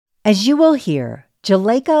As you will hear,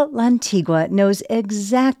 Juleyka Lantigua knows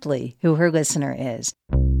exactly who her listener is.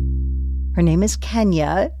 Her name is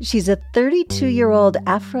Kenya. She's a 32-year-old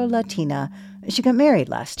Afro-Latina. She got married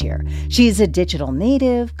last year. She's a digital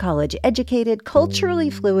native, college-educated,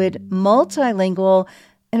 culturally fluid, multilingual,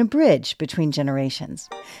 and a bridge between generations.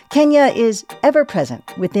 Kenya is ever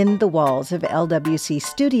present within the walls of LWC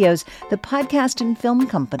Studios, the podcast and film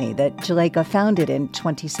company that Juleyka founded in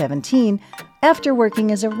 2017 after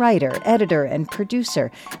working as a writer, editor, and producer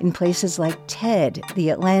in places like TED,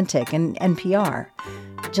 The Atlantic, and NPR.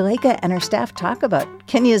 Juleyka and her staff talk about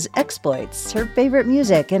Kenya's exploits, her favorite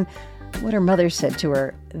music, and what her mother said to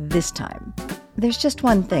her this time. There's just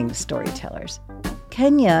one thing, storytellers.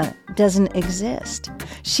 Kenya doesn't exist.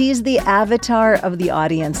 She's the avatar of the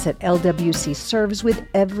audience that LWC serves with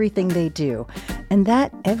everything they do. And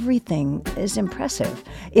that everything is impressive.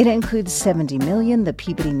 It includes 70 Million, the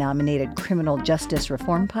Peabody-nominated criminal justice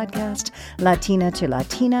reform podcast, Latina to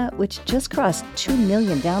Latina, which just crossed 2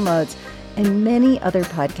 million downloads, and many other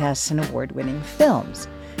podcasts and award-winning films.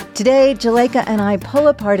 Today, Juleyka and I pull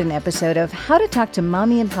apart an episode of How to Talk to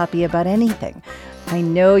Mommy and Papi About Anything. I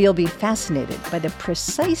know you'll be fascinated by the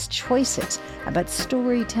precise choices about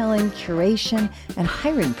storytelling, curation, and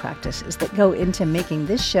hiring practices that go into making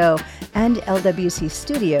this show and LWC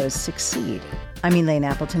Studios succeed. I'm Elaine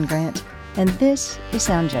Appleton Grant, and this is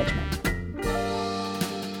Sound Judgment.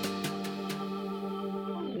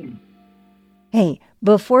 Hey,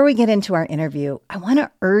 before we get into our interview, I want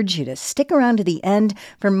to urge you to stick around to the end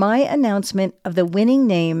for my announcement of the winning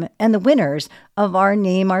name and the winners of our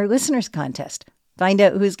Name Our Listeners contest. Find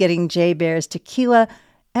out who's getting J. Bear's tequila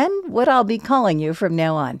and what I'll be calling you from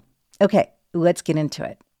now on. Okay, let's get into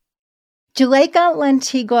it. Juleyka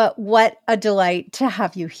Lantigua, what a delight to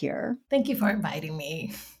have you here. Thank you for inviting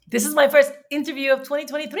me. This is my first interview of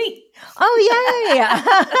 2023.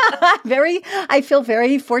 Oh, yay. I feel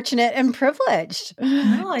very fortunate and privileged.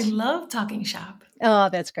 No, I love talking shop. Oh,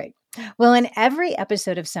 that's great. Well, in every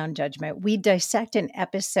episode of Sound Judgment, we dissect an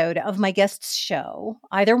episode of my guest's show,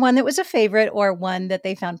 either one that was a favorite or one that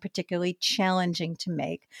they found particularly challenging to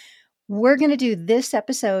make. We're going to do this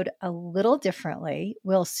episode a little differently.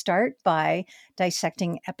 We'll start by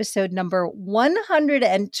dissecting episode number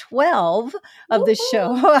 112 of the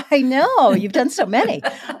show. I know, you've done so many.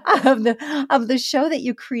 of the show that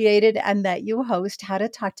you created and that you host, How to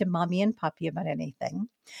Talk to Mommy and Papi About Anything.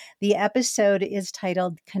 The episode is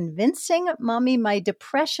titled Convincing Mommy My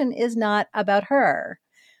Depression Is Not About Her.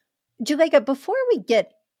 Juleyka, before we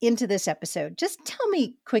get into this episode, just tell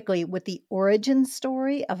me quickly what the origin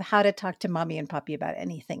story of How to Talk to Mommy and Papi About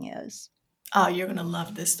Anything is. Oh, you're going to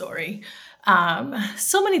love this story.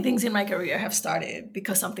 So many things in my career have started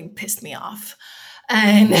because something pissed me off.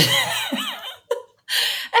 And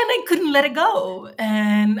I couldn't let it go.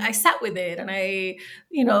 And I sat with it and I,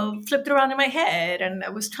 flipped it around in my head and I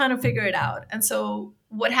was trying to figure it out. And so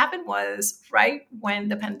what happened was right when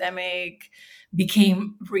the pandemic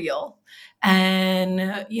became real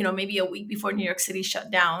and, maybe a week before New York City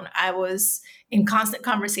shut down, I was in constant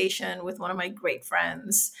conversation with one of my great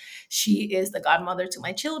friends. She is the godmother to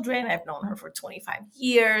my children. I've known her for 25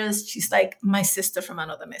 years. She's like my sister from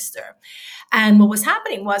another mister. And what was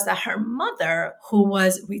happening was that her mother, who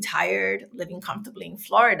was retired, living comfortably in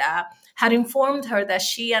Florida, had informed her that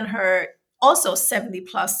she and her also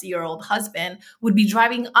 70-plus-year-old husband would be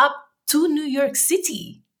driving up to New York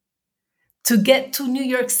City to get to New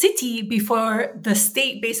York City before the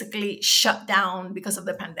state basically shut down because of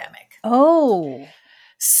the pandemic. Oh.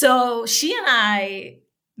 So she and I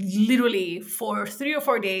literally for 3 or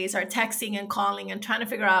 4 days are texting and calling and trying to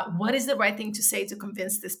figure out what is the right thing to say to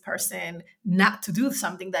convince this person not to do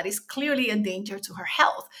something that is clearly a danger to her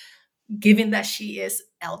health, given that she is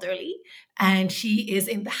elderly and she is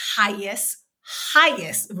in the highest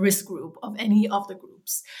risk group of any of the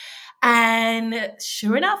groups. And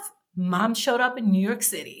sure enough, Mom showed up in New York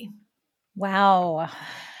City. Wow.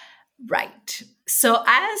 Right. So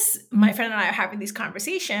as my friend and I are having these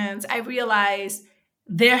conversations, I realized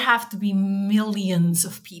there have to be millions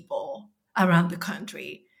of people around the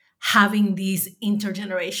country having these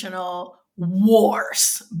intergenerational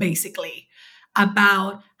wars, basically,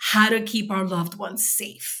 about how to keep our loved ones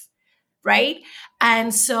safe. Right.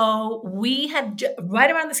 And so we had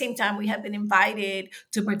right around the same time, we had been invited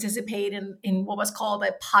to participate in what was called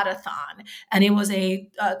a podathon. And it was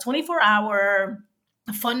a 24-hour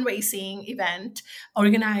fundraising event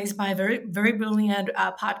organized by a very, very brilliant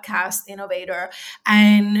podcast innovator.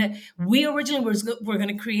 And we originally were going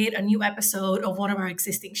to create a new episode of one of our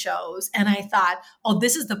existing shows. And I thought, oh,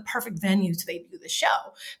 this is the perfect venue to debut the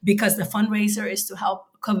show, because the fundraiser is to help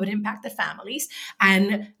COVID impacted families.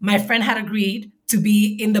 And my friend had agreed to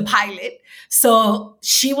be in the pilot. So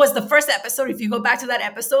she was the first episode. If you go back to that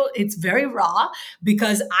episode, it's very raw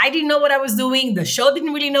because I didn't know what I was doing. The show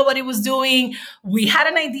didn't really know what it was doing. We had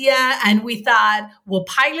an idea and we thought, we'll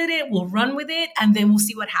pilot it, we'll run with it, and then we'll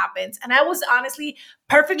see what happens. And I was honestly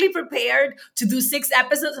perfectly prepared to do 6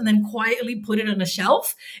 episodes and then quietly put it on a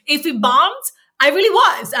shelf. If it bombed, I really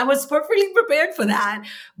was. I was perfectly prepared for that.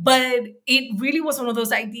 But it really was one of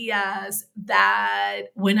those ideas that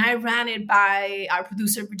when I ran it by our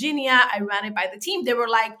producer, Virginia, I ran it by the team, they were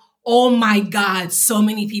like, oh my God, so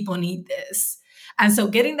many people need this. And so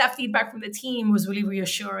getting that feedback from the team was really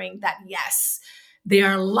reassuring that, yes, there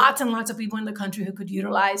are lots and lots of people in the country who could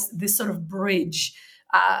utilize this sort of bridge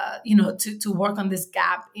to work on this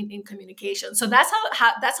gap in communication. So that's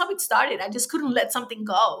how it started. I just couldn't let something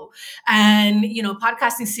go. And,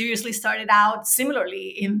 podcasting seriously started out similarly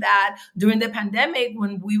in that during the pandemic,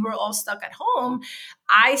 when we were all stuck at home,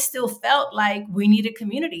 I still felt like we needed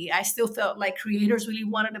community. I still felt like creators really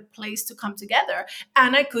wanted a place to come together,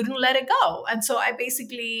 and I couldn't let it go. And so I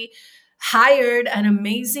basically hired an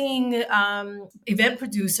amazing event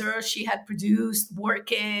producer. She had produced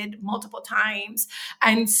Work It multiple times.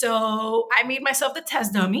 And so I made myself the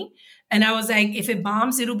test dummy. And I was like, if it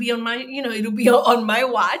bombs, it'll be on my, it'll be on my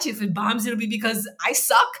watch. If it bombs, it'll be because I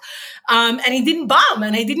suck. And it didn't bomb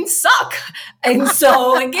and I didn't suck. And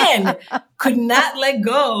so again, could not let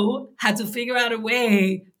go, had to figure out a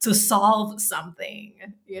way to solve something,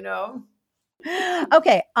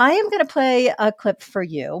 Okay, I am going to play a clip for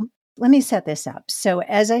you. Let me set this up. So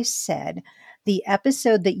as I said, the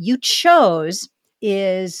episode that you chose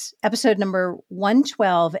is episode number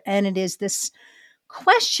 112, and it is this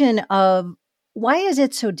question of why is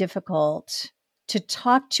it so difficult to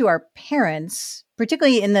talk to our parents,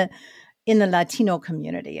 particularly in the Latino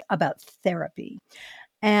community, about therapy.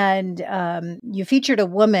 And you featured a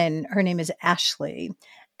woman, her name is Ashley,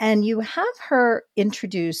 and you have her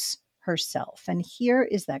introduce herself. And here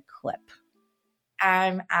is that clip.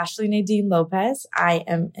 I'm Ashley Nadine Lopez. I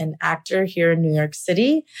am an actor here in New York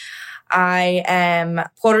City. I am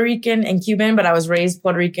Puerto Rican and Cuban, but I was raised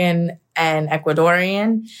Puerto Rican and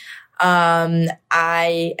Ecuadorian.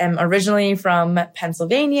 I am originally from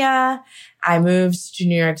Pennsylvania. I moved to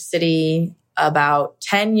New York City about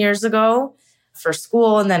 10 years ago for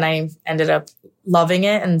school, and then I ended up loving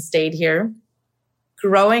it and stayed here.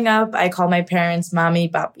 Growing up, I called my parents mommy,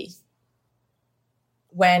 papi.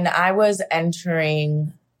 When I was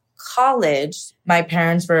entering college, my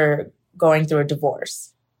parents were going through a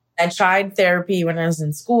divorce. I tried therapy when I was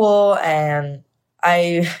in school, and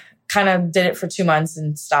I kind of did it for 2 months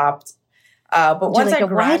and stopped. But once I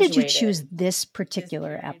graduated, why did you choose this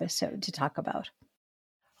particular episode to talk about?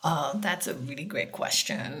 Oh, that's a really great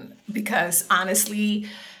question, because honestly,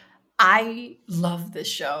 I love this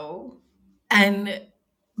show. And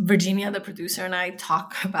Virginia, the producer, and I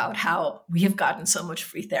talk about how we have gotten so much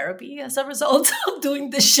free therapy as a result of doing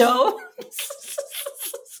this show.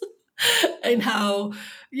 And how,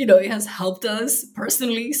 it has helped us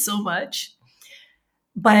personally so much.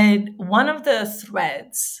 But one of the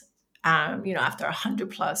threads, after 100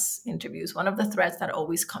 plus interviews, one of the threads that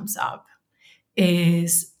always comes up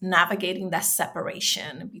is navigating that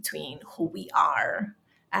separation between who we are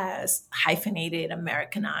as hyphenated,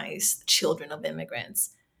 Americanized children of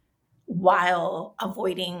immigrants, while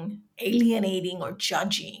avoiding alienating or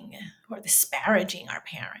judging or disparaging our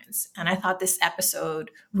parents. And I thought this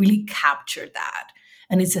episode really captured that.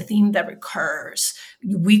 And it's a theme that recurs.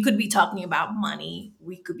 We could be talking about money.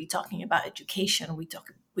 We could be talking about education. We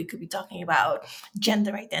could be talking about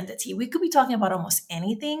gender identity. We could be talking about almost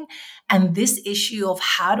anything. And this issue of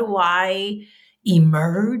how do I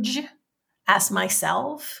emerge as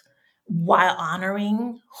myself while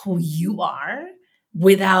honoring who you are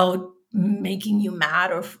without making you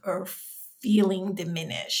mad or feeling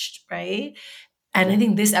diminished, right? And I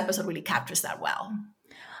think this episode really captures that well.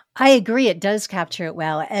 I agree. It does capture it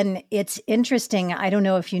well. And it's interesting. I don't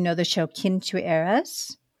know if you know the show Quinto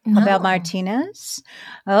Eras, Pavel Martinez.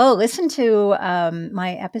 Oh, listen to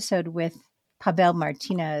my episode with Pavel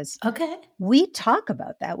Martinez. Okay. We talk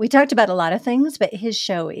about that. We talked about a lot of things, but his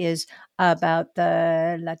show is about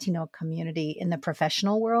the Latino community in the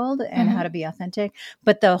professional world and how to be authentic.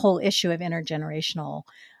 But the whole issue of intergenerational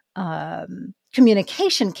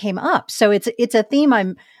communication came up. So it's a theme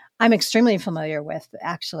I'm I'm extremely familiar with,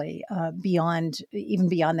 actually, beyond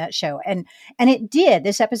that show. And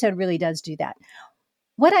this episode really does do that.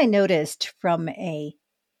 What I noticed from a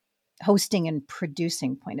hosting and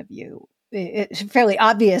producing point of view, it's fairly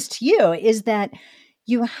obvious to you, is that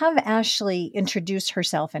you have Ashley introduce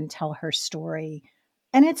herself and tell her story.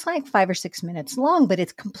 And it's like 5 or 6 minutes long, but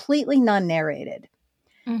it's completely non-narrated.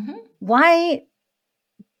 Mm-hmm. Why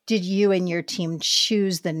did you and your team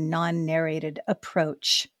choose the non-narrated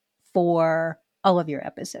approach for all of your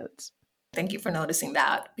episodes? Thank you for noticing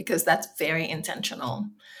that, because that's very intentional.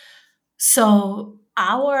 So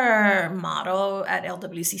our motto at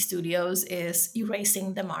LWC Studios is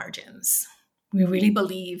erasing the margins. We really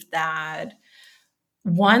believe that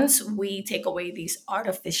once we take away these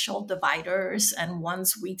artificial dividers, and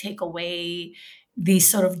once we take away these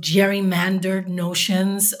sort of gerrymandered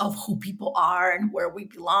notions of who people are and where we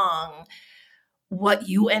belong, what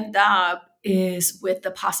you end up is with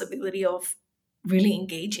the possibility of really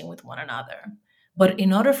engaging with one another. But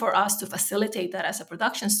in order for us to facilitate that as a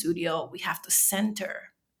production studio, we have to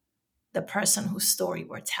center the person whose story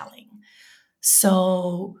we're telling.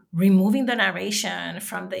 So removing the narration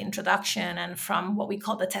from the introduction and from what we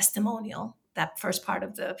call the testimonial, that first part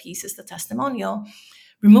of the piece is the testimonial,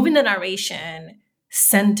 removing the narration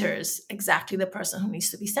centers exactly the person who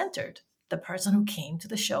needs to be centered, the person who came to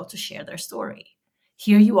the show to share their story.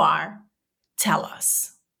 Here you are, tell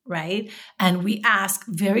us, right? And we ask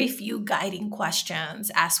very few guiding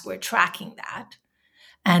questions as we're tracking that.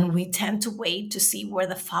 And we tend to wait to see where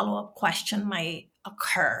the follow-up question might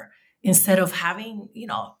occur instead of having,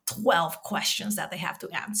 12 questions that they have to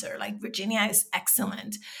answer. Like Virginia is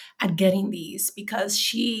excellent at getting these because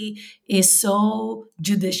she is so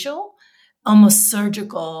judicial, almost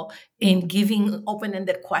surgical in giving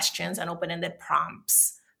open-ended questions and open-ended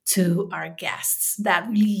prompts to our guests that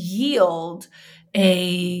really yield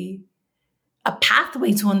a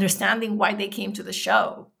pathway to understanding why they came to the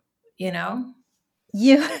show,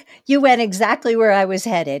 You went exactly where I was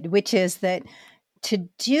headed, which is that to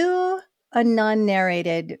do a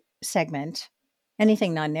non-narrated segment,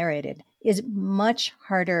 anything non-narrated, is much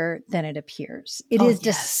harder than it appears. It is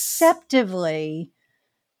deceptively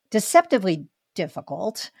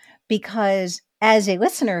difficult because as a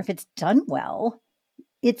listener, if it's done well,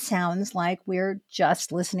 it sounds like we're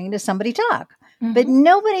just listening to somebody talk. Mm-hmm. But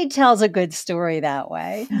nobody tells a good story that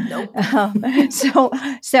way. Nope.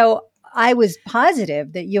 So I was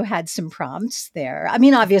positive that you had some prompts there. I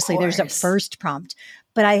mean, obviously there's a first prompt,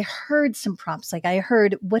 but I heard some prompts. Like I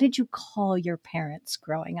heard, what did you call your parents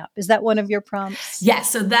growing up? Is that one of your prompts?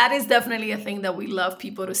 Yes. So that is definitely a thing that we love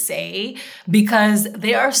people to say because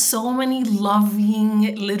there are so many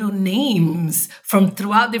loving little names from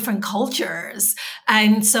throughout different cultures.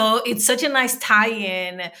 And so it's such a nice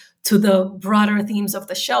tie-in to the broader themes of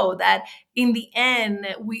the show that in the end,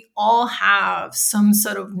 we all have some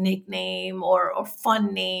sort of nickname or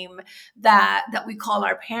fun name that we call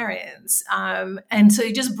our parents. And so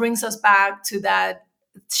it just brings us back to that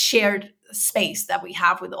shared space that we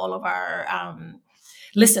have with all of our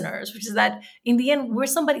listeners, which is that in the end, we're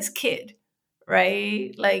somebody's kid,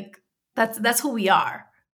 right? Like that's who we are.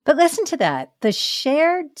 But listen to that, the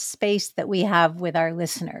shared space that we have with our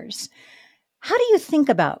listeners. How do you think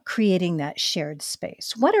about creating that shared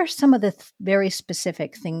space? What are some of the very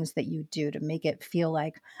specific things that you do to make it feel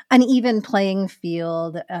like an even playing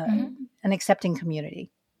field, an accepting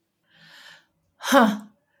community?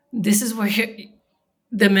 This is where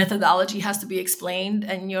the methodology has to be explained.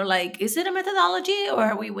 And you're like, is it a methodology or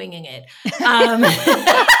are we winging it?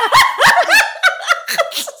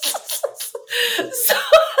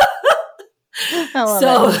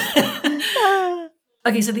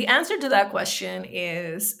 Okay, so the answer to that question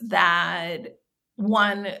is that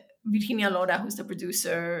one, Virginia Lora, who's the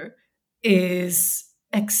producer, is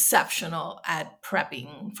exceptional at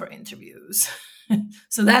prepping for interviews.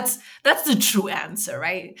 So that's the true answer,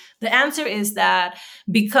 right? The answer is that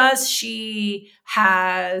because she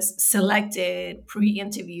has selected,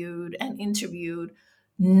 pre-interviewed, and interviewed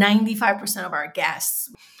 95% of our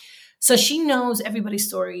guests, so she knows everybody's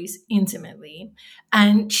stories intimately.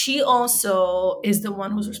 And she also is the one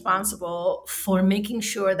who's responsible for making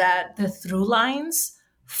sure that the through lines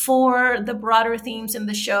for the broader themes in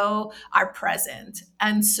the show are present.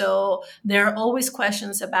 And so there are always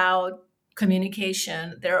questions about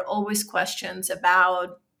communication. There are always questions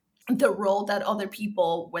about the role that other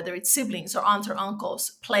people, whether it's siblings or aunts or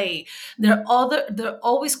uncles, play. There are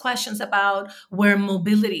always questions about where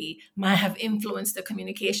mobility might have influenced the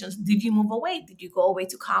communications. Did you move away? Did you go away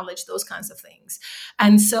to college? Those kinds of things.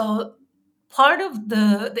 And so part of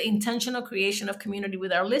the intentional creation of community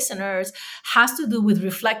with our listeners has to do with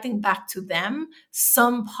reflecting back to them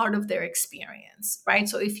some part of their experience, right?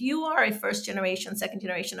 So if you are a first generation, second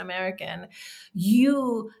generation American,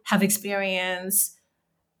 you have experienced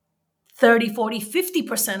 30, 40,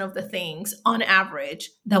 50% of the things on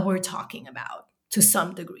average that we're talking about to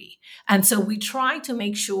some degree. And so we try to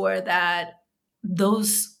make sure that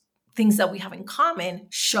those things that we have in common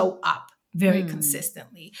show up very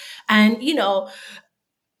consistently. And,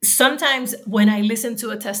 sometimes when I listen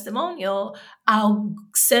to a testimonial, I'll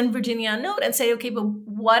send Virginia a note and say, okay, but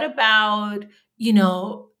what about,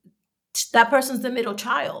 that person's the middle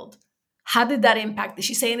child? How did that impact? Did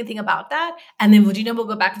she say anything about that? And then Virginia will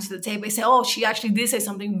go back into the tape and say, oh, she actually did say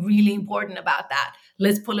something really important about that.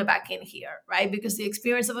 Let's pull it back in here, right? Because the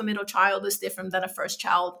experience of a middle child is different than a first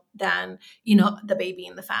child, than, the baby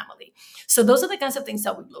in the family. So those are the kinds of things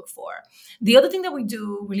that we look for. The other thing that we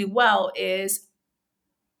do really well is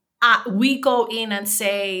we go in and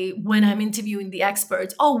say, when I'm interviewing the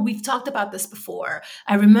experts, oh, we've talked about this before.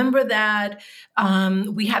 I remember that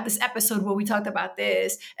we had this episode where we talked about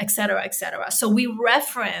this, et cetera, et cetera. So we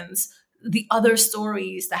reference the other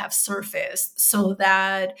stories that have surfaced so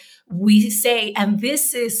that we say, and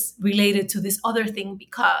this is related to this other thing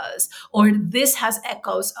because, or this has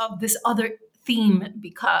echoes of this other theme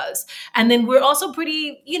because. And then we're also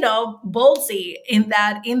pretty, ballsy in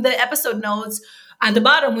that in the episode notes, at the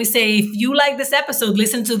bottom, we say, if you like this episode,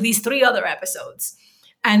 listen to these 3 other episodes.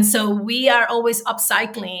 And so we are always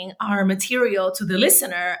upcycling our material to the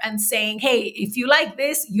listener and saying, hey, if you like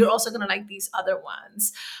this, you're also going to like these other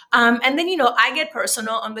ones. And then, I get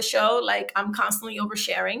personal on the show, like I'm constantly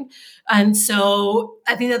oversharing. And so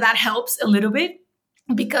I think that helps a little bit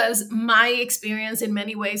because my experience in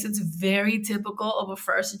many ways, it's very typical of a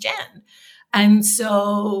first gen. And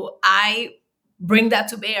so I bring that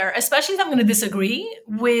to bear, especially if I'm going to disagree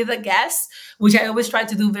with a guest, which I always try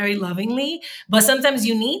to do very lovingly. But sometimes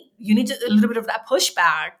you need a little bit of that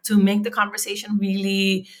pushback to make the conversation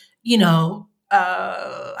really,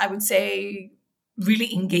 I would say,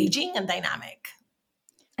 really engaging and dynamic.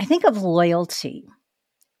 I think of loyalty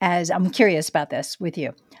as, I'm curious about this with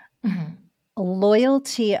you,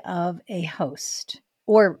 loyalty of a host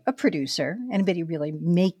or a producer, anybody really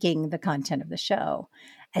making the content of the show,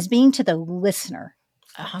 as being to the listener.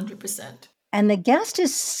 100%. And the guest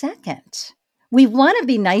is second. We want to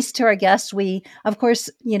be nice to our guests. We, of course,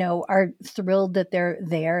 are thrilled that they're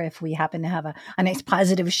there if we happen to have a nice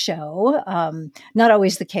positive show. Not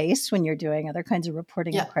always the case when you're doing other kinds of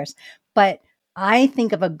reporting, of course. But I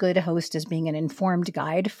think of a good host as being an informed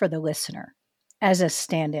guide for the listener, as a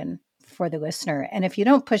stand-in for the listener. And if you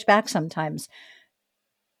don't push back sometimes,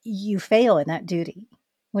 you fail in that duty.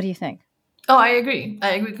 What do you think? Oh, I agree.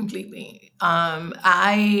 I agree completely.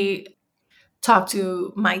 I talk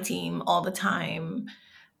to my team all the time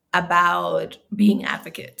about being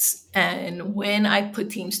advocates. And when I put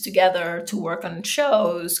teams together to work on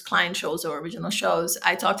shows, client shows or original shows,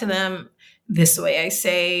 I talk to them this way. I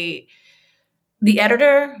say, the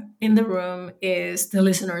editor in the room is the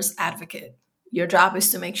listener's advocate. Your job is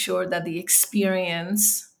to make sure that the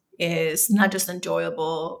experience is not just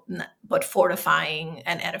enjoyable, but fortifying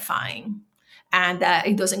and edifying, and that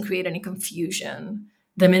it doesn't create any confusion.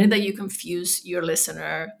 The minute that you confuse your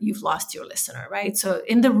listener, you've lost your listener, right? So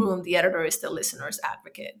in the room, the editor is the listener's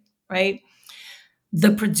advocate, right?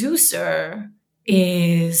 The producer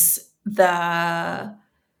is the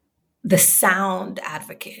sound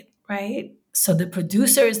advocate, right? So the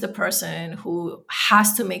producer is the person who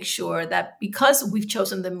has to make sure that because we've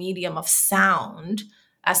chosen the medium of sound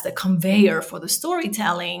as the conveyor for the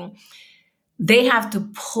storytelling, they have to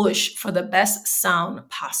push for the best sound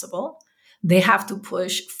possible. They have to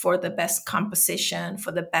push for the best composition,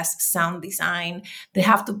 for the best sound design. They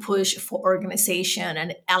have to push for organization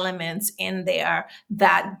and elements in there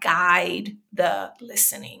that guide the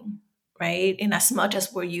listening, right? In as much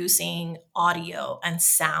as we're using audio and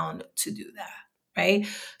sound to do that, right?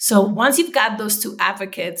 So once you've got those two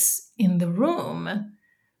advocates in the room,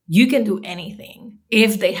 you can do anything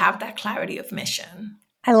if they have that clarity of mission.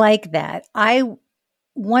 I like that. I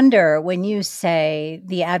wonder, when you say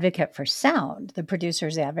the advocate for sound, the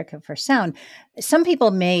producer's advocate for sound, some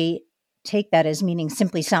people may take that as meaning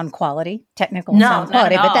simply sound quality, technical sound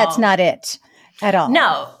quality, but that's not it at all.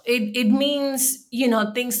 No, it means,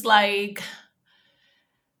 things like,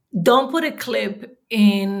 don't put a clip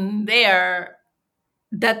in there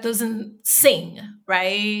that doesn't sing,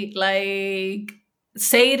 right? Like,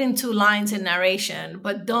 say it in 2 lines in narration,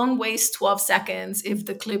 but don't waste 12 seconds if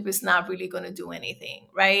the clip is not really going to do anything,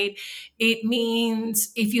 right? It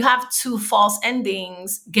means if you have 2 false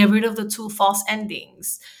endings, get rid of the 2 false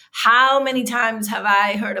endings. How many times have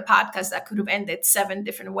I heard a podcast that could have ended 7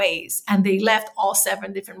 different ways and they left all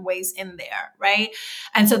 7 different ways in there, right?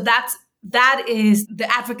 And so that is the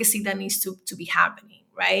advocacy that needs to be happening,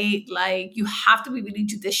 right? Like you have to be really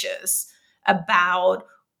judicious about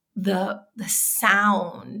the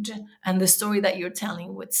sound and the story that you're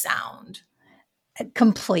telling with sound.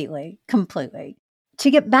 Completely.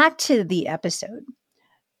 To get back to the episode,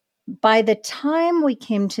 by the time we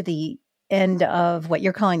came to the end of what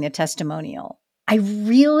you're calling the testimonial, I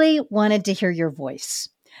really wanted to hear your voice.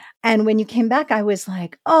 And when you came back, I was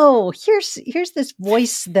like, oh, here's this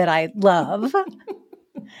voice that I love.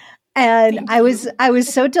 And I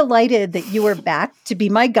was so delighted that you were back to be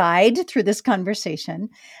my guide through this conversation.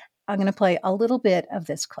 I'm going to play a little bit of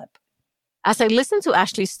this clip. As I listened to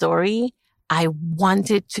Ashley's story, I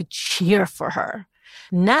wanted to cheer for her.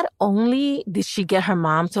 Not only did she get her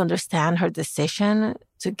mom to understand her decision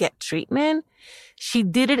to get treatment, she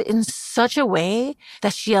did it in such a way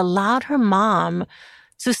that she allowed her mom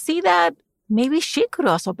to see that maybe she could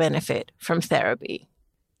also benefit from therapy.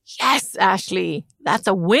 Yes, Ashley, that's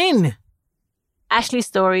a win. Ashley's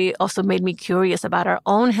story also made me curious about our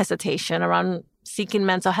own hesitation around seeking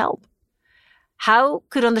mental help. How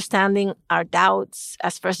could understanding our doubts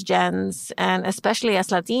as first gens, and especially as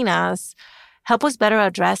Latinas, help us better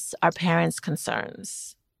address our parents'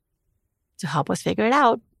 concerns? To help us figure it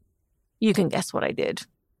out, you can guess what I did.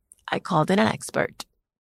 I called in an expert.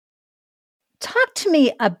 Talk to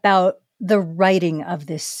me about the writing of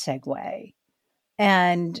this segue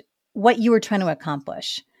and what you were trying to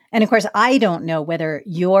accomplish. And of course, I don't know whether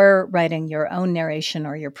you're writing your own narration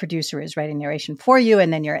or your producer is writing narration for you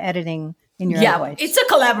and then you're editing in your own voice. It's a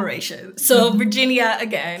collaboration. So Virginia,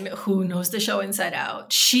 again, who knows the show inside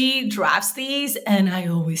out, she drafts these and I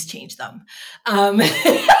always change them.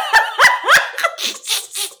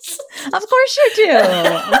 Of course you do.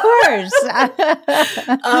 Of course.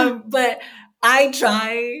 But I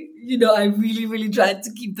try, I really, really tried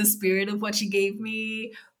to keep the spirit of what she gave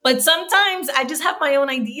me. But sometimes I just have my own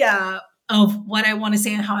idea of what I want to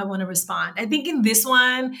say and how I want to respond. I think in this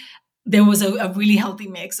one, there was a really healthy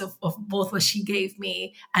mix of both what she gave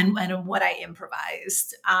me and what I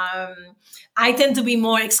improvised. I tend to be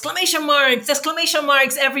more exclamation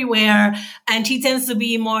marks everywhere. And she tends to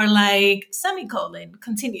be more like semicolon,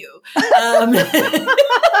 continue.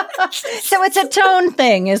 So it's a tone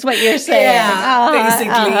thing is what you're saying. Yeah,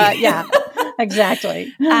 basically. Yeah,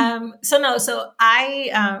 exactly.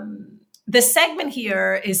 The segment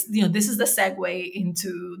here is, this is the segue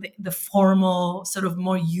into the formal, sort of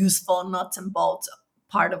more useful nuts and bolts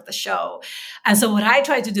part of the show. And so what I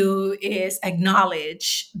try to do is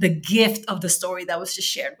acknowledge the gift of the story that was just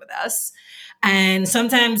shared with us. And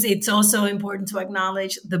sometimes it's also important to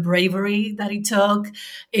acknowledge the bravery that it took.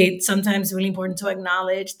 It's sometimes really important to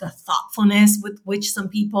acknowledge the thoughtfulness with which some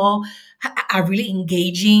people are really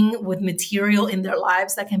engaging with material in their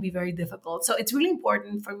lives that can be very difficult. So it's really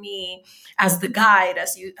important for me as the guide,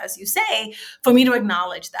 as you say, for me to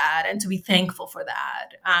acknowledge that and to be thankful for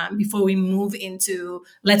that before we move into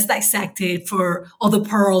let's dissect it for all the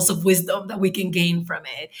pearls of wisdom that we can gain from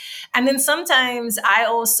it. And then sometimes I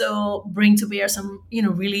also bring to bear some,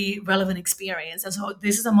 really relevant experience. And so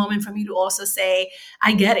this is a moment for me to also say,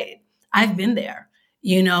 I get it. I've been there.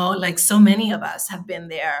 Like so many of us have been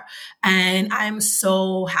there. And I'm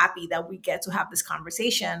so happy that we get to have this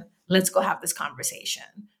conversation. Let's go have this conversation.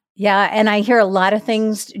 Yeah. And I hear a lot of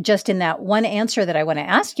things just in that one answer that I want to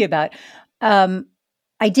ask you about.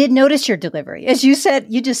 I did notice your delivery. As you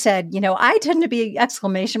just said, I tend to be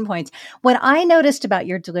exclamation points. What I noticed about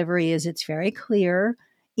your delivery is it's very clear.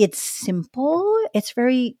 It's simple. It's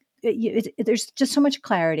there's just so much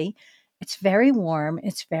clarity. It's very warm.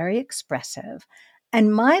 It's very expressive.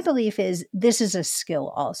 And my belief is this is a skill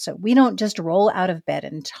also. We don't just roll out of bed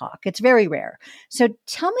and talk. It's very rare. So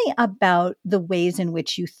tell me about the ways in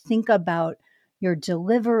which you think about your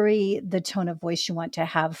delivery, the tone of voice you want to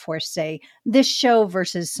have for, say, this show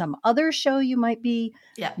versus some other show you might be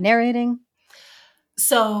narrating.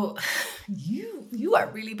 So you are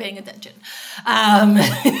really paying attention.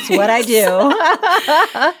 It's what I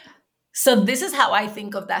do. So this is how I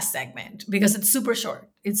think of that segment because it's super short.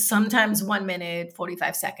 It's sometimes 1 minute,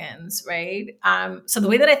 45 seconds, right? So the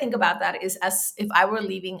way that I think about that is as if I were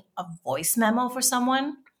leaving a voice memo for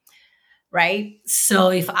someone, right? So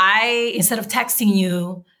if I, instead of texting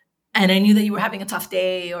you and I knew that you were having a tough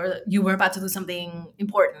day or you were about to do something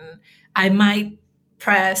important, I might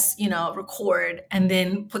press, record, and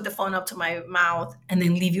then put the phone up to my mouth and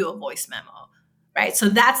then leave you a voice memo, right? So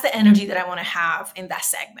that's the energy that I want to have in that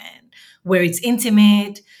segment, where it's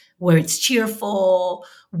intimate, where it's cheerful,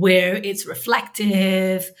 where it's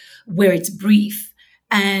reflective, where it's brief,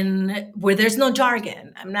 and where there's no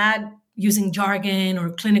jargon. I'm not using jargon or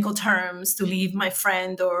clinical terms to leave my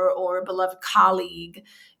friend or beloved colleague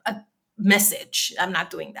a message. I'm not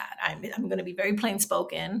doing that. I'm going to be very plain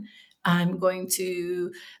spoken. I'm going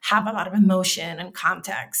to have a lot of emotion and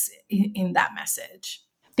context in that message.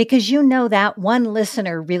 Because you know that one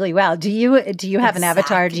listener really well. Do you have an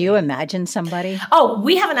avatar? Do you imagine somebody? Oh,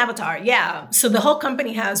 we have an avatar. Yeah. So the whole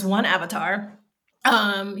company has one avatar.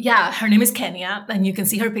 Her name is Kenya, and you can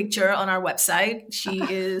see her picture on our website. She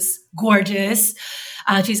is gorgeous.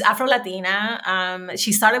 She's Afro-Latina.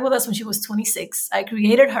 She started with us when she was 26. I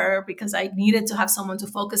created her because I needed to have someone to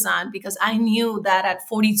focus on, because I knew that at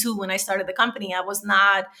 42, when I started the company, I was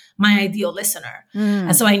not my ideal listener.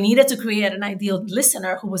 And so I needed to create an ideal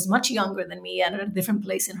listener who was much younger than me and at a different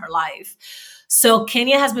place in her life. So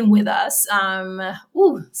Kenya has been with us,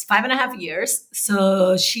 it's 5.5 years.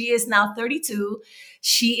 So she is now 32.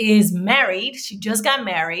 She is married. She just got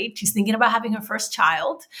married. She's thinking about having her first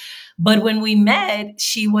child. But when we met,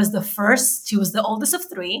 she was the oldest of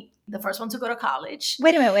three, the first one to go to college.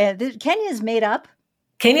 Wait a minute. Kenya's made up?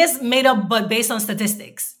 Kenya's made up, but based on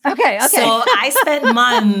statistics. Okay. So I spent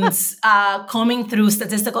months combing through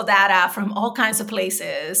statistical data from all kinds of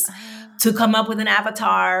places to come up with an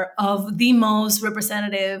avatar of the most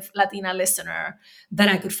representative Latina listener that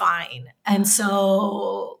I could find. And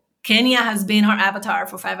so Kenya has been our avatar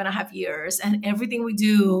for 5.5 years. And everything we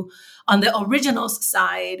do on the originals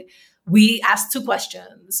side, we ask 2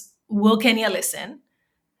 questions. Will Kenya listen?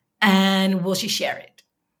 And will she share it?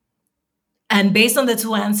 And based on the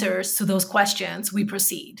 2 answers to those questions, we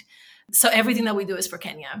proceed. So everything that we do is for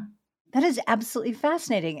Kenya. That is absolutely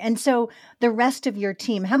fascinating. And so the rest of your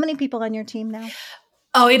team, how many people on your team now?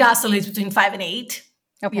 Oh, it oscillates between 5 and 8.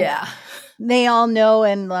 Okay. Yeah. They all know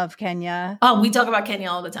and love Kenya. Oh, we talk about Kenya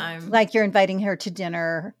all the time. Like you're inviting her to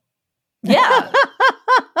dinner. Yeah.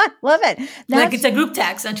 Love it. Like it's a group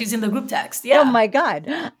text and she's in the group text. Yeah. Oh my God.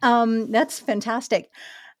 That's fantastic.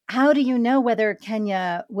 How do you know whether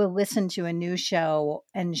Kenya will listen to a new show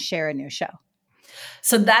and share a new show?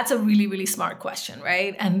 So that's a really, really smart question,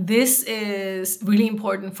 right? And this is really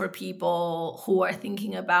important for people who are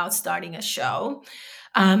thinking about starting a show.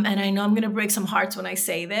 And I know I'm going to break some hearts when I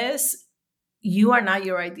say this. You are not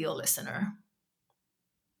your ideal listener.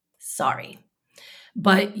 Sorry.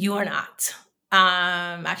 But you are not.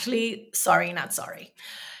 Actually, sorry, not sorry.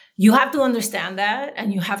 You have to understand that,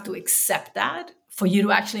 and you have to accept that for you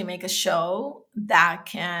to actually make a show that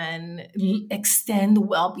can extend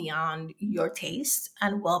well beyond your taste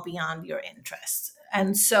and well beyond your interests.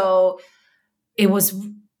 And so it was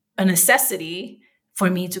a necessity for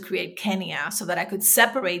me to create Kenya so that I could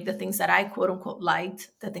separate the things that I quote unquote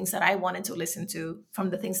liked, the things that I wanted to listen to, from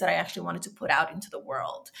the things that I actually wanted to put out into the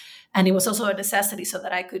world. And it was also a necessity so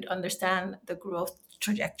that I could understand the growth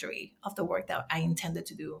trajectory of the work that I intended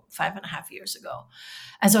to do 5.5 years ago.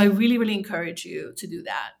 And so I really, really encourage you to do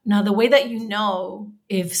that. Now, the way that you know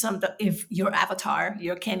if your avatar,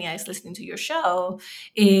 your Kenya, is listening to your show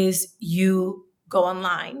is you go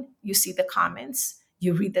online, you see the comments,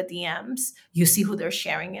 you read the DMs, you see who they're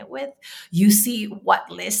sharing it with, you see what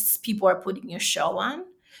lists people are putting your show on,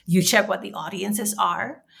 you check what the audiences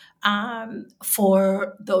are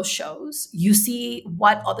for those shows. You see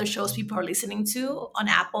what other shows people are listening to on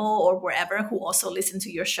Apple or wherever who also listen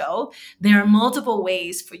to your show. There are multiple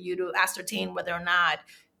ways for you to ascertain whether or not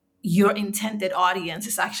your intended audience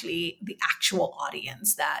is actually the actual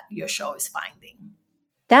audience that your show is finding.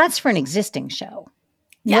 That's for an existing show.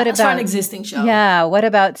 Yeah, that's for an existing show. Yeah. What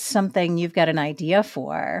about something you've got an idea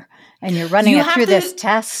for and you're running it through this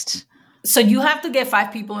test? So you have to get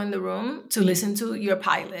 5 people in the room to listen to your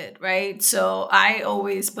pilot, right? So I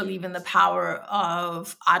always believe in the power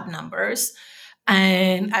of odd numbers.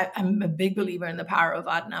 And I'm a big believer in the power of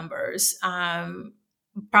odd numbers.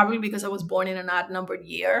 Probably because I was born in an odd numbered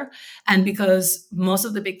year, and because most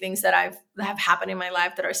of the big things that have happened in my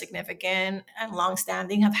life that are significant and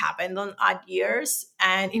longstanding have happened on odd years.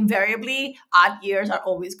 And invariably, odd years are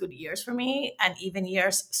always good years for me, and even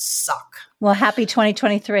years suck. Well, happy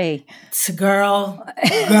 2023. Girl.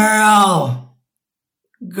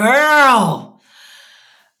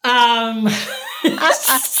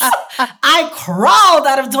 I crawled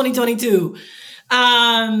out of 2022.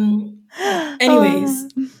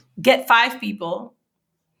 Anyways, get 5 people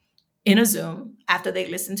in a Zoom after they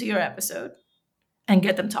listen to your episode and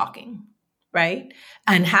get them talking. right?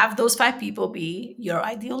 And have those 5 people be your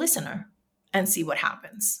ideal listener and see what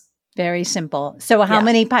happens. Very simple. So how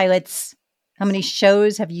many pilots, how many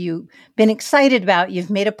shows have you been excited about? You've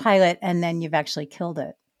made a pilot and then you've actually killed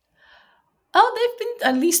it. Oh, they've been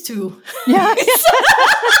at least 2. Yeah.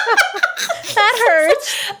 That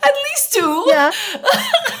hurts. At least 2. Yeah.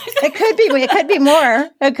 It could be more.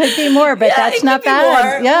 It could be more, but that's not bad.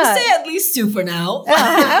 More. Yeah. We'll say at least 2 for now.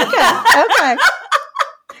 Okay.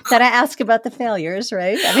 Did I ask about the failures,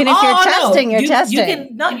 right? I mean, if you're testing, you're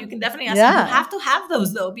testing. You can definitely ask. Yeah. You have to have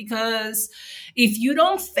those though, because if you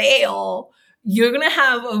don't fail, you're going to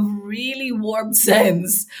have a really warped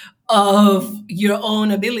sense of your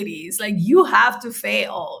own abilities. Like you have to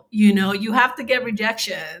fail, you have to get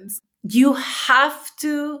rejections. You have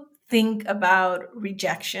to think about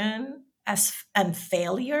rejection and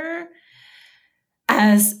failure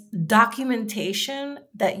as documentation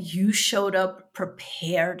that you showed up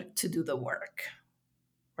prepared to do the work,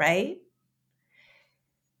 right?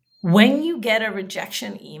 When you get a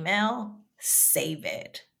rejection email, save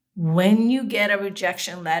it. When you get a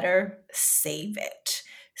rejection letter, save it.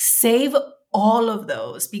 Save all of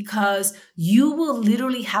those, because you will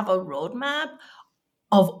literally have a roadmap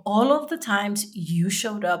of all of the times you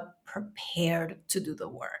showed up prepared to do the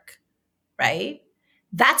work, right?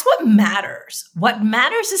 That's what matters. What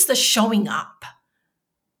matters is the showing up.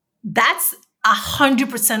 That's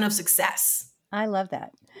 100% of success. I love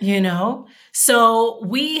that. So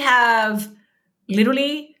we have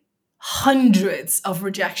literally hundreds of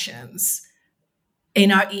rejections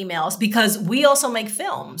in our emails, because we also make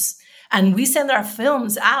films and we send our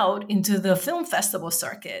films out into the film festival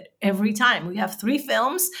circuit every time. We have 3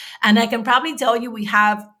 films, and I can probably tell you we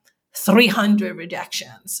have 300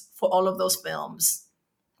 rejections for all of those films,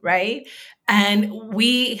 right? And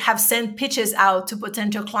we have sent pitches out to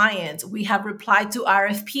potential clients. We have replied to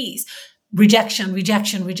RFPs. Rejection,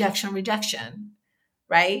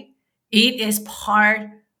 right? It is part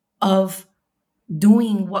of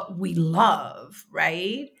doing what we love,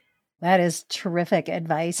 right? That is terrific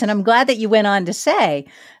advice. And I'm glad that you went on to say,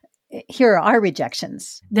 here are our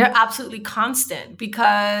rejections. They're absolutely constant,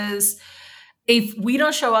 because if we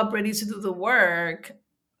don't show up ready to do the work,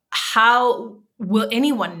 how will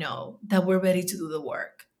anyone know that we're ready to do the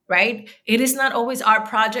work, right? It is not always our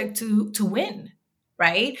project to win,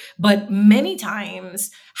 right? But many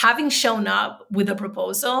times having shown up with a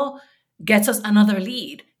proposal gets us another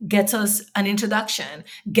lead, gets us an introduction,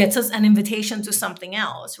 gets us an invitation to something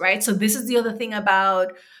else, right? So this is the other thing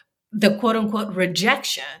about the quote unquote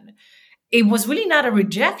rejection. It was really not a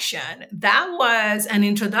rejection. That was an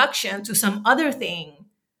introduction to some other thing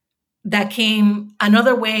that came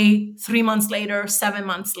another way 3 months later, 7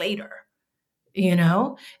 months later.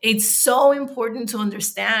 It's so important to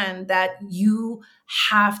understand that you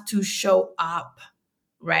have to show up,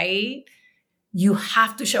 right? You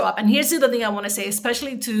have to show up. And here's the other thing I want to say,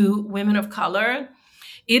 especially to women of color.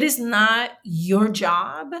 It is not your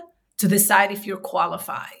job to decide if you're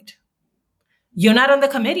qualified. You're not on the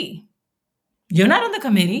committee.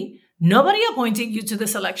 Nobody appointed you to the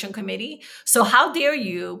selection committee. So how dare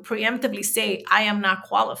you preemptively say, I am not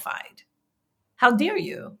qualified? How dare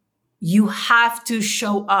you? You have to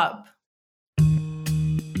show up.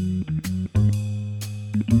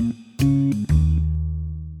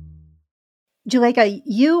 Juleyka,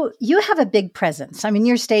 you have a big presence. I mean,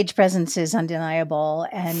 your stage presence is undeniable,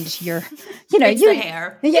 and you're, it's the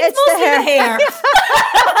hair. Yeah, it's mostly the hair.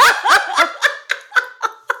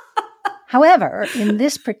 However, in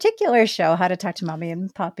this particular show, How to Talk to Mommy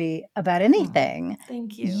and Papi About Anything,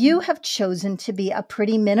 thank you. You have chosen to be a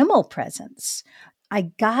pretty minimal presence. I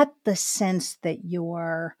got the sense that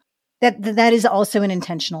that is also an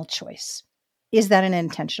intentional choice. Is that an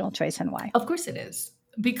intentional choice, and why? Of course it is,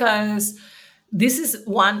 because this is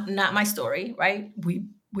one, not my story, right? We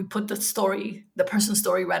put the person's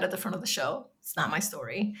story right at the front of the show. It's not my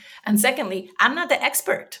story. And secondly, I'm not the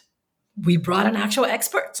expert. We brought an actual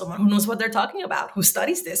expert, someone who knows what they're talking about, who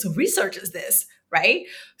studies this, who researches this, right?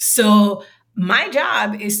 So my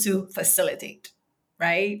job is to facilitate,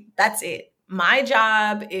 right? That's it. My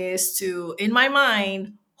job is to, in my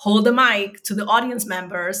mind, hold the mic to the audience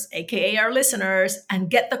members, AKA our listeners, and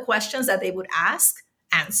get the questions that they would ask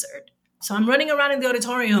answered. So I'm running around in the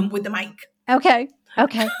auditorium with the mic. Okay.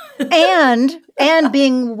 And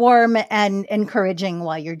being warm and encouraging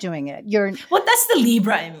while you're doing it. Well, that's the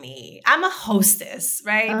Libra in me. I'm a hostess,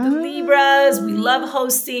 right? The Libras, we love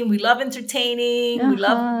hosting, we love entertaining, we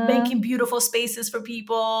love making beautiful spaces for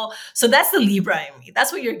people. So that's the Libra in me.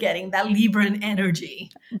 That's what you're getting, that Libran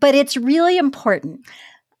energy. But it's really important.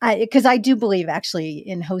 Because I do believe actually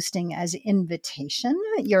in hosting as invitation.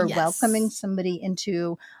 You're Yes. welcoming somebody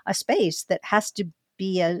into a space that has to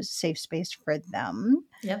be a safe space for them.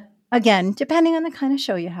 Yep. Again, depending on the kind of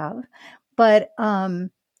show you have. But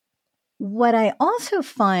what I also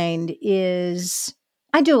find is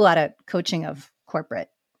I do a lot of coaching of corporate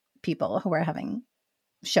people who are having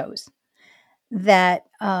shows that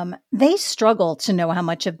they struggle to know how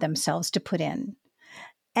much of themselves to put in.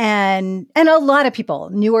 And a lot of people,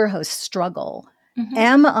 newer hosts, struggle. Mhm.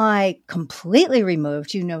 Am I completely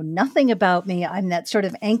removed? You know nothing about me. I'm that sort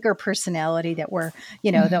of anchor personality that we're,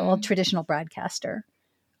 the old traditional broadcaster.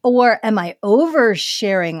 Or am I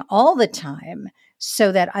oversharing all the time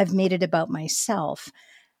so that I've made it about myself?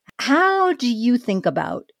 How do you think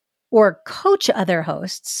about or coach other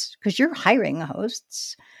hosts, because you're hiring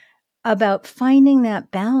hosts, about finding that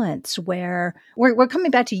balance where we're coming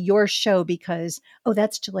back to your show because,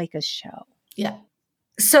 that's Juleyka's show. Yeah.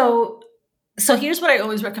 So here's what I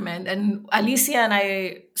always recommend. And Alicia and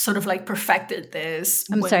I sort of like perfected this.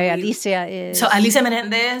 I'm sorry, Alicia is... So Alicia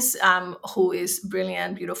Menendez, who is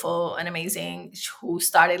brilliant, beautiful, and amazing, who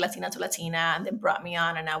started Latina to Latina and then brought me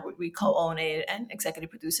on, and now we co-own it and executive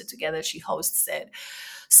produce it together. She hosts it.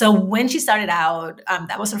 So when she started out,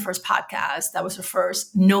 that was her first podcast. That was her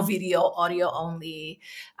first no video, audio only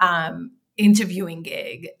interviewing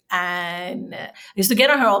gig. And I used to get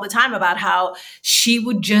on her all the time about how she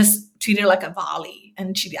would just treat it like a volley.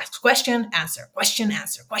 And she'd ask question, answer, question,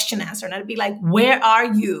 answer, question, answer. And I'd be like, where are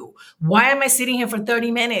you? Why am I sitting here for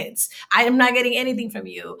 30 minutes? I am not getting anything from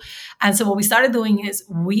you. And so what we started doing is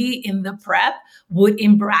we, in the prep, would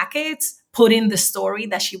in brackets put in the story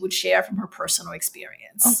that she would share from her personal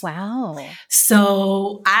experience. Oh, wow.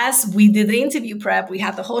 So as we did the interview prep, we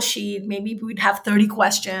had the whole sheet. Maybe we'd have 30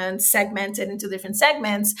 questions segmented into different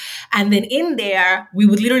segments. And then in there, we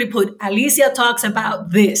would literally put, Alicia talks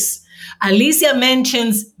about this. Alicia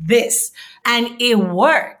mentions this. And it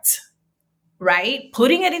worked. Right?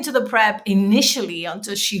 Putting it into the prep initially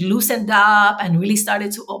until she loosened up and really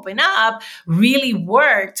started to open up really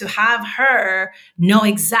worked to have her know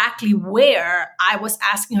exactly where I was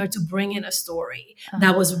asking her to bring in a story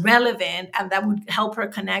that was relevant and that would help her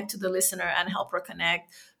connect to the listener and help her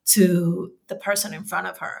connect to the person in front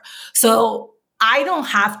of her. So I don't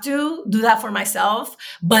have to do that for myself,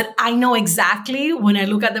 but I know exactly when I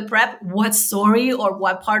look at the prep, what story or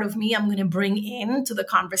what part of me I'm going to bring in to the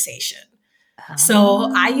conversation.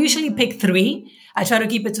 So I usually pick 3. I try to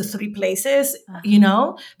keep it to 3 places,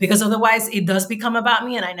 because otherwise it does become about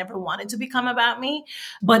me and I never want it to become about me.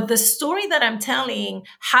 But the story that I'm telling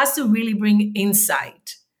has to really bring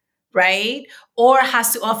insight, right? Or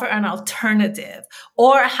has to offer an alternative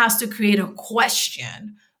or has to create a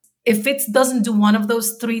question. If it doesn't do one of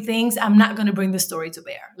those 3 things, I'm not going to bring the story to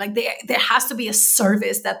bear. Like there has to be a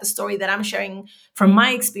service that the story that I'm sharing from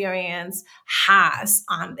my experience has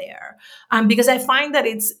on there. Because I find that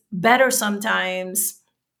it's better sometimes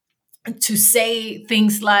to say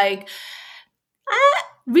things like,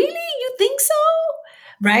 really? You think so?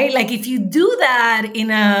 Right? Like if you do that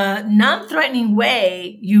in a non-threatening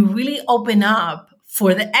way, you really open up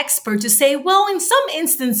for the expert to say, well, in some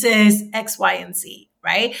instances, X, Y, and Z.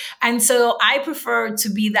 Right. And so I prefer to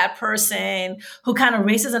be that person who kind of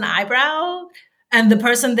raises an eyebrow and the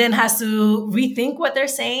person then has to rethink what they're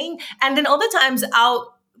saying. And then other times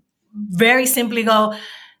I'll very simply go, I'm going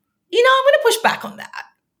to push back on that.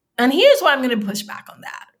 And here's why I'm going to push back on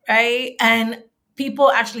that. Right. And people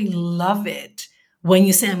actually love it when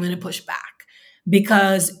you say I'm going to push back.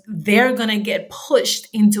 Because they're going to get pushed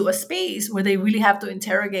into a space where they really have to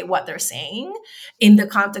interrogate what they're saying in the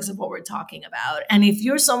context of what we're talking about. And if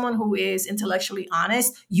you're someone who is intellectually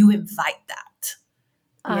honest, you invite that.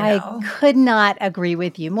 I could not agree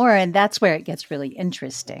with you more. And that's where it gets really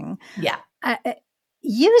interesting. Yeah.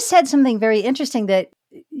 You said something very interesting that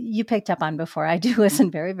you picked up on before. I do listen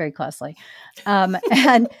very, very closely.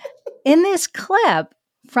 And in this clip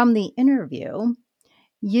from the interview,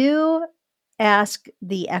 you ask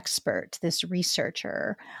the expert, this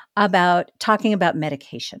researcher, about talking about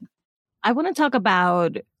medication. I want to talk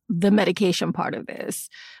about the medication part of this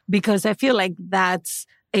because I feel like that's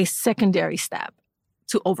a secondary step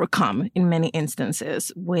to overcome in many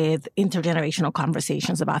instances with intergenerational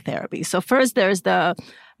conversations about therapy. So first there's the,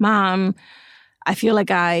 Mom, I feel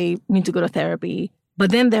like I need to go to therapy.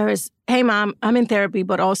 But then there's, hey, Mom, I'm in therapy,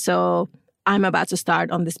 but also I'm about to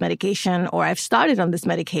start on this medication or I've started on this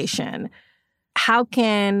medication. How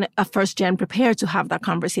can a first gen prepare to have that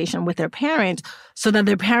conversation with their parent so that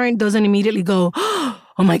their parent doesn't immediately go, oh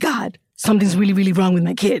my God, something's really, really wrong with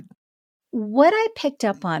my kid? What I picked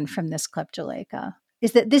up on from this clip, Juleyka,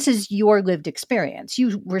 is that this is your lived experience.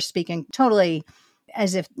 You were speaking totally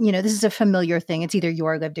as if, this is a familiar thing. It's either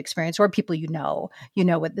your lived experience or people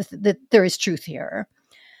what that there is truth here.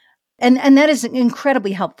 And that is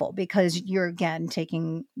incredibly helpful because you're, again,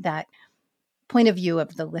 taking that point of view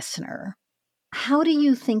of the listener. How do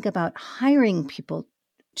you think about hiring people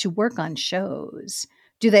to work on shows?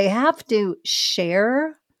 Do they have to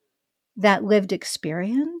share that lived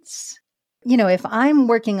experience? If I'm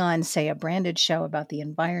working on, say, a branded show about the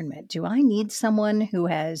environment, do I need someone who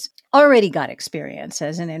has already got experience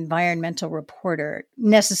as an environmental reporter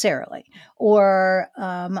necessarily? Or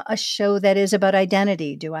a show that is about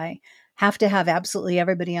identity? Do I have to have absolutely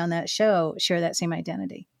everybody on that show share that same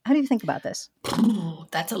identity? How do you think about this? Ooh,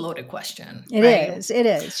 that's a loaded question. It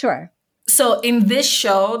is, sure. So in this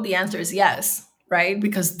show, the answer is yes, right?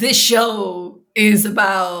 Because this show is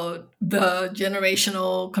about the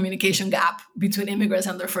generational communication gap between immigrants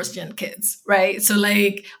and their first-gen kids, right? So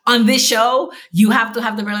like on this show, you have to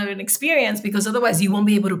have the relevant experience because otherwise you won't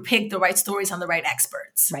be able to pick the right stories and the right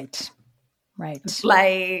experts. Right.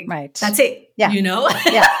 Like, that's it. Yeah.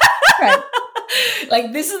 Yeah. Right.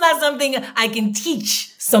 Like, this is not something I can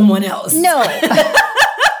teach someone else. No.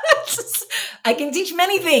 I can teach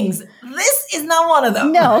many things. This is not one of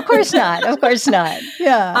them. No, of course not. Of course not.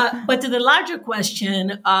 Yeah. But to the larger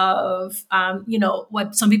question of,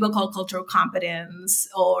 what some people call cultural competence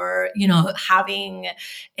or, having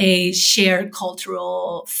a shared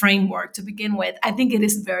cultural framework to begin with, I think it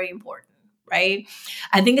is very important, right?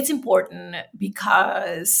 I think it's important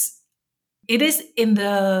because it is in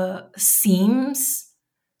the seams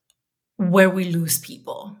where we lose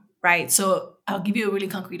people, right? So I'll give you a really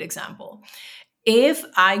concrete example. If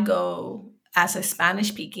I go as a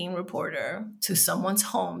Spanish-speaking reporter to someone's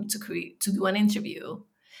home to do an interview,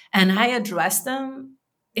 and I address them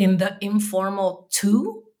in the informal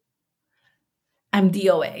tu, I'm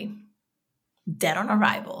DOA, dead on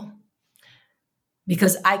arrival,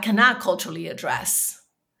 because I cannot culturally address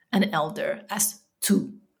an elder as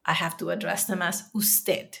tu. I have to address them as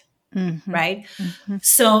usted, right? Mm-hmm.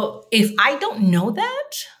 So if I don't know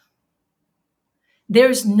that,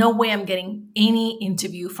 there's no way I'm getting any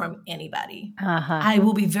interview from anybody. I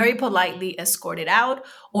will be very politely escorted out,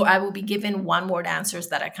 or I will be given one-word answers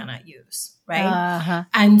that I cannot use, right?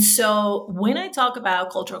 And so when I talk about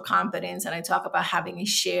cultural competence and I talk about having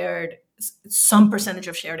some percentage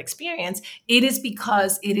of shared experience, it is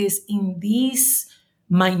because it is in these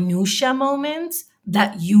minutia moments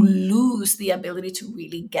that you lose the ability to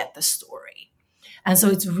really get the story. And so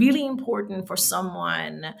it's really important for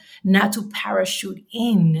someone not to parachute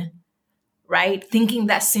in, right? Thinking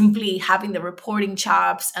that simply having the reporting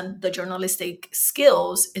chops and the journalistic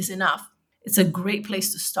skills is enough. It's a great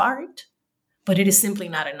place to start, but it is simply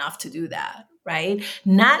not enough to do that, right?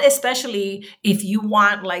 Not especially if you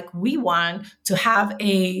want, like we want, to have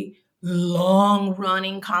a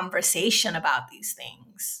long-running conversation about these things,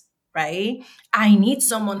 right? I need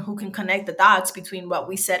someone who can connect the dots between what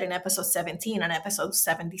we said in episode 17 and episode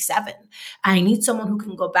 77. I need someone who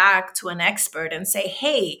can go back to an expert and say,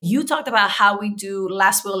 hey, you talked about how we do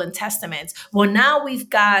last will and testaments. Well, now we've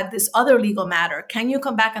got this other legal matter. Can you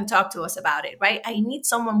come back and talk to us about it, right? I need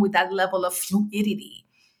someone with that level of fluidity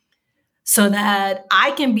so that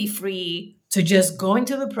I can be free to just go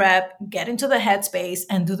into the prep, get into the headspace,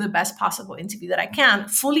 and do the best possible interview that I can,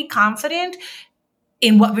 fully confident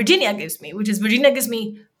in what Virginia gives me, which is Virginia gives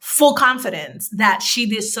me full confidence that she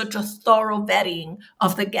did such a thorough vetting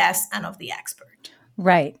of the guest and of the expert.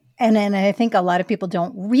 Right. And I think a lot of people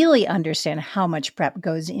don't really understand how much prep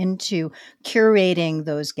goes into curating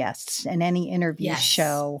those guests. And any interview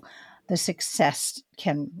show, the success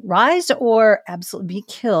can rise or absolutely be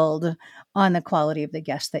killed on the quality of the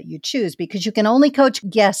guests that you choose, because you can only coach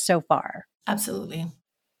guests so far. Absolutely.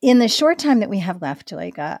 In the short time that we have left,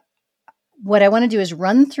 Juleyka, what I want to do is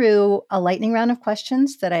run through a lightning round of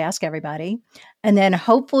questions that I ask everybody, and then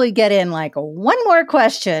hopefully get in like one more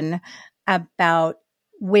question about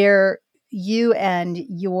where you and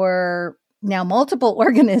your now multiple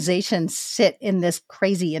organizations sit in this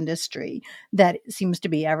crazy industry that seems to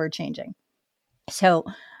be ever changing. So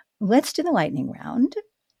let's do the lightning round.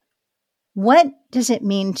 What does it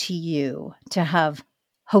mean to you to have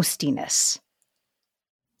hostiness?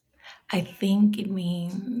 I think it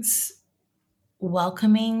means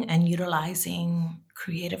welcoming and utilizing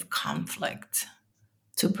creative conflict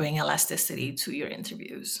to bring elasticity to your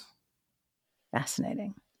interviews.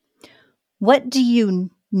 Fascinating. What do you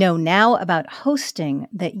know now about hosting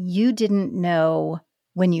that you didn't know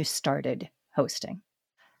when you started hosting?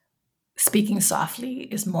 Speaking softly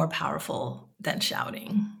is more powerful than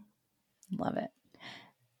shouting. Love it.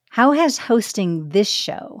 How has hosting this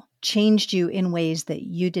show changed you in ways that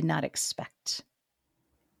you did not expect?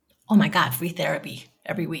 Oh my God, free therapy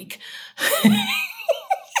every week.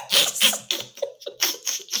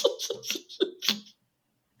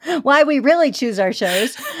 Why we really choose our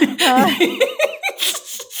shows.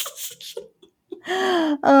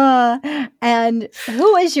 And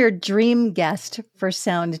who is your dream guest for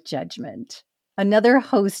Sound Judgment? Another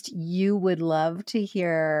host you would love to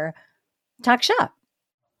hear talk shop.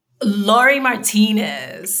 Lori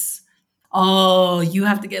Martinez. Oh, you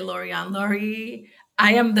have to get Lori on. Lori,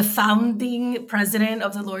 I am the founding president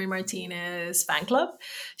of the Lori Martinez fan club.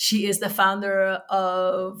 She is the founder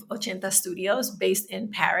of Ochenta Studios based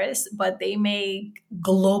in Paris, but they make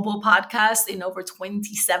global podcasts in over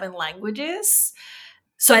 27 languages.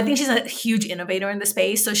 So I think she's a huge innovator in the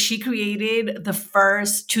space. So she created the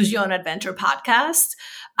first Choose Your Own Adventure podcast.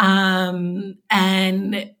 And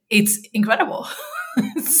it's incredible.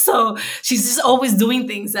 So she's just always doing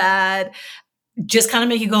things that just kind of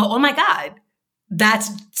make you go, oh my God, that's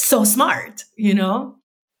so smart, you know?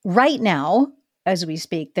 Right now, as we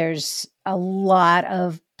speak, there's a lot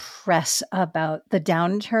of press about the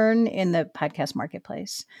downturn in the podcast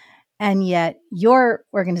marketplace. And yet your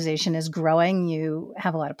organization is growing. You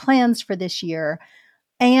have a lot of plans for this year.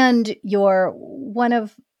 And you're one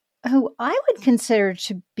of who I would consider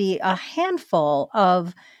to be a handful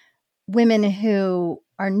of women who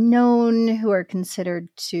are known, who are considered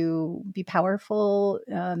to be powerful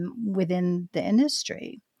within the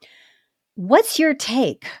industry. What's your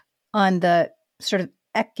take on the sort of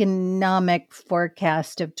economic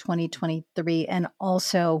forecast of 2023 and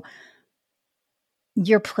also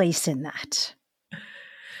your place in that?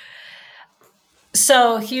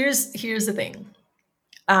 So here's the thing.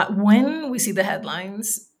 When we see the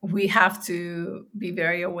headlines, we have to be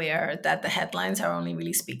very aware that the headlines are only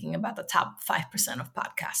really speaking about the top 5% of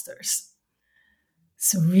podcasters.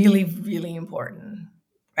 It's really, really important,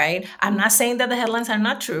 right? I'm not saying that the headlines are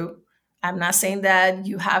not true. I'm not saying that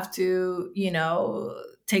you have to,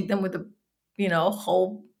 take them with a,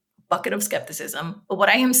 whole bucket of skepticism. But what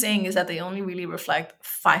I am saying is that they only really reflect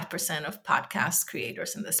 5% of podcast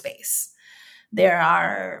creators in the space. There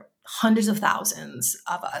are hundreds of thousands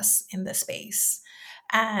of us in the space.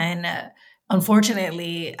 And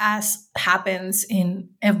unfortunately, as happens in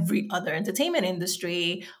every other entertainment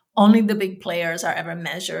industry, only the big players are ever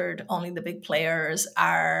measured. Only the big players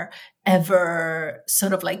are ever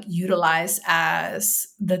sort of like utilized as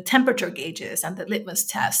the temperature gauges and the litmus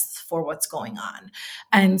tests for what's going on.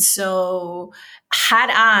 And so had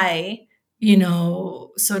I,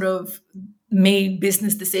 sort of made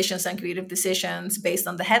business decisions and creative decisions based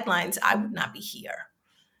on the headlines, I would not be here,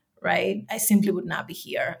 right? I simply would not be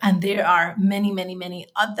here. And there are many, many, many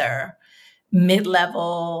other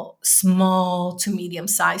mid-level, small to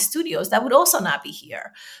medium-sized studios that would also not be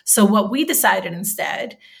here. So what we decided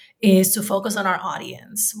instead is to focus on our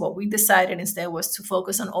audience. What we decided instead was to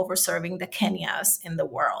focus on overserving the Kenyas in the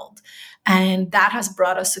world. And that has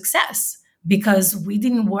brought us success because we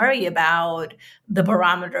didn't worry about the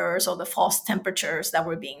barometers or the false temperatures that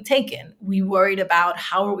were being taken. We worried about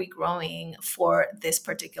how are we growing for this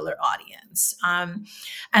particular audience.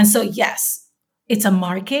 And so, yes, it's a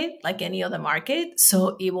market like any other market,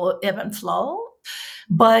 so it will ebb and flow.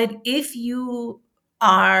 But if you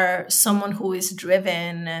are someone who is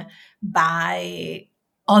driven by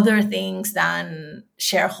other things than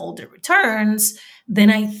shareholder returns, then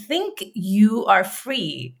I think you are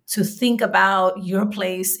free to think about your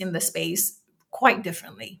place in the space quite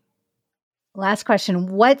differently. Last question.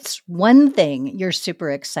 What's one thing you're super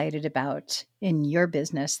excited about in your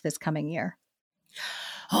business this coming year?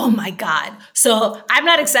 Oh my God. So I'm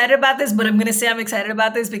not excited about this, but I'm going to say I'm excited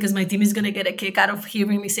about this because my team is going to get a kick out of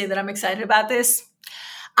hearing me say that I'm excited about this.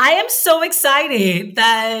 I am so excited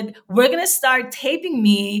that we're going to start taping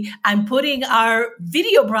me and putting our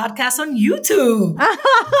video broadcast on YouTube.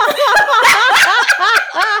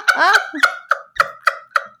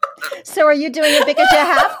 So are you doing it because you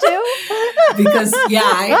have to? Because,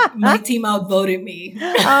 my team outvoted me.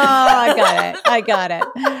 Oh, I got it.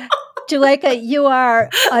 Juleyka, you are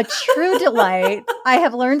a true delight. I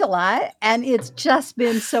have learned a lot, and it's just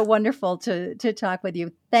been so wonderful to talk with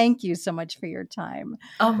you. Thank you so much for your time.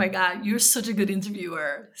 Oh my God, you're such a good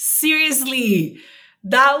interviewer. Seriously,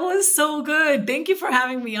 that was so good. Thank you for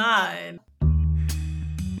having me on.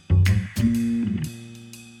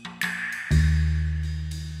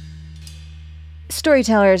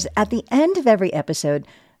 Storytellers, at the end of every episode,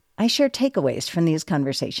 I share takeaways from these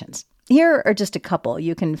conversations. Here are just a couple.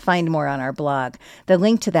 You can find more on our blog. The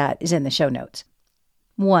link to that is in the show notes.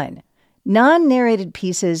 1, Non-narrated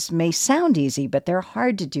pieces may sound easy, but they're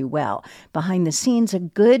hard to do well. Behind the scenes, a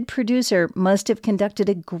good producer must have conducted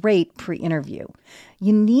a great pre-interview.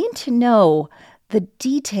 You need to know the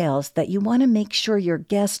details that you want to make sure your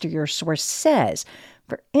guest or your source says.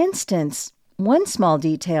 For instance, one small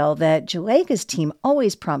detail that Juleyka's team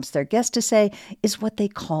always prompts their guests to say is what they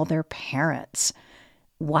call their parents.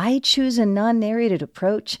 Why choose a non-narrated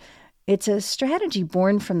approach? It's a strategy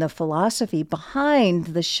born from the philosophy behind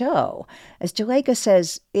the show. As Juleyka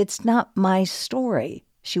says, it's not my story.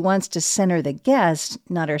 She wants to center the guest,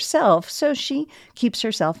 not herself, so she keeps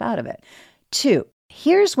herself out of it. 2,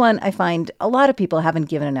 here's one I find a lot of people haven't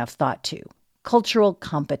given enough thought to: cultural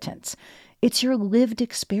competence. It's your lived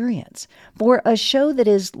experience. For a show that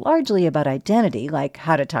is largely about identity, like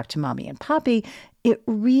How to Talk to Mommy and Papi, it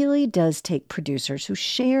really does take producers who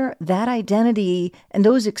share that identity and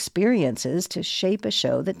those experiences to shape a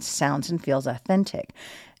show that sounds and feels authentic.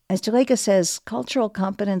 As Juleyka says, cultural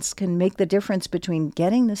competence can make the difference between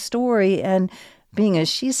getting the story and being, as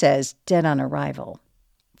she says, dead on arrival.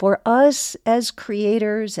 For us as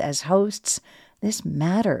creators, as hosts, this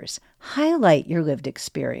matters. Highlight your lived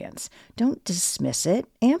experience. Don't dismiss it,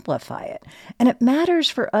 amplify it. And it matters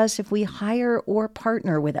for us if we hire or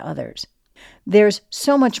partner with others. There's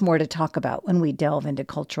so much more to talk about when we delve into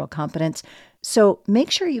cultural competence, so make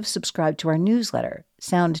sure you've subscribed to our newsletter,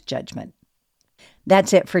 Sound Judgment.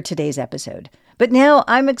 That's it for today's episode. But now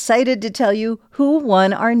I'm excited to tell you who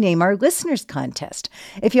won our Name Our Listeners contest.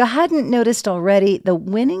 If you hadn't noticed already, the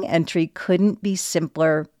winning entry couldn't be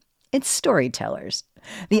simpler. It's storytellers.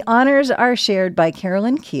 The honors are shared by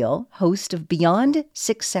Carolyn Keel, host of Beyond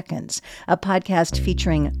 6 Seconds, a podcast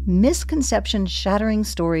featuring misconception-shattering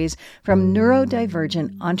stories from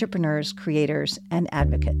neurodivergent entrepreneurs, creators, and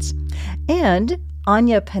advocates. And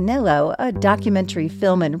Anya Pinello, a documentary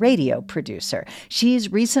film and radio producer.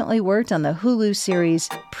 She's recently worked on the Hulu series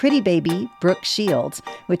Pretty Baby, Brooke Shields,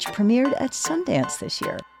 which premiered at Sundance this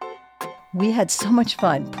year. We had so much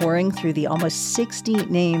fun pouring through the almost 60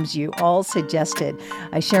 names you all suggested.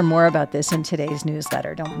 I share more about this in today's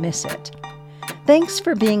newsletter. Don't miss it. Thanks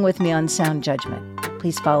for being with me on Sound Judgment.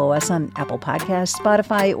 Please follow us on Apple Podcasts,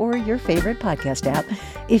 Spotify, or your favorite podcast app.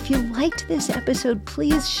 If you liked this episode,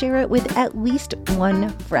 please share it with at least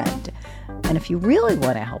one friend. And if you really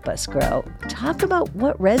want to help us grow, talk about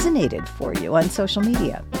what resonated for you on social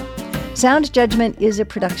media. Sound Judgment is a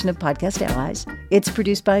production of Podcast Allies. It's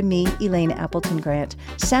produced by me, Elaine Appleton Grant.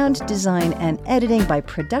 Sound design and editing by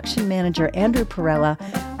production manager Andrew Perella.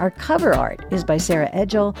 Our cover art is by Sarah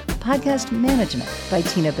Edgel. Podcast management by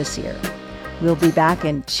Tina Basir. We'll be back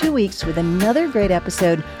in 2 weeks with another great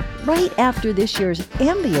episode right after this year's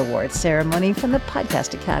Ambie Awards ceremony from the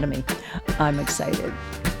Podcast Academy. I'm excited.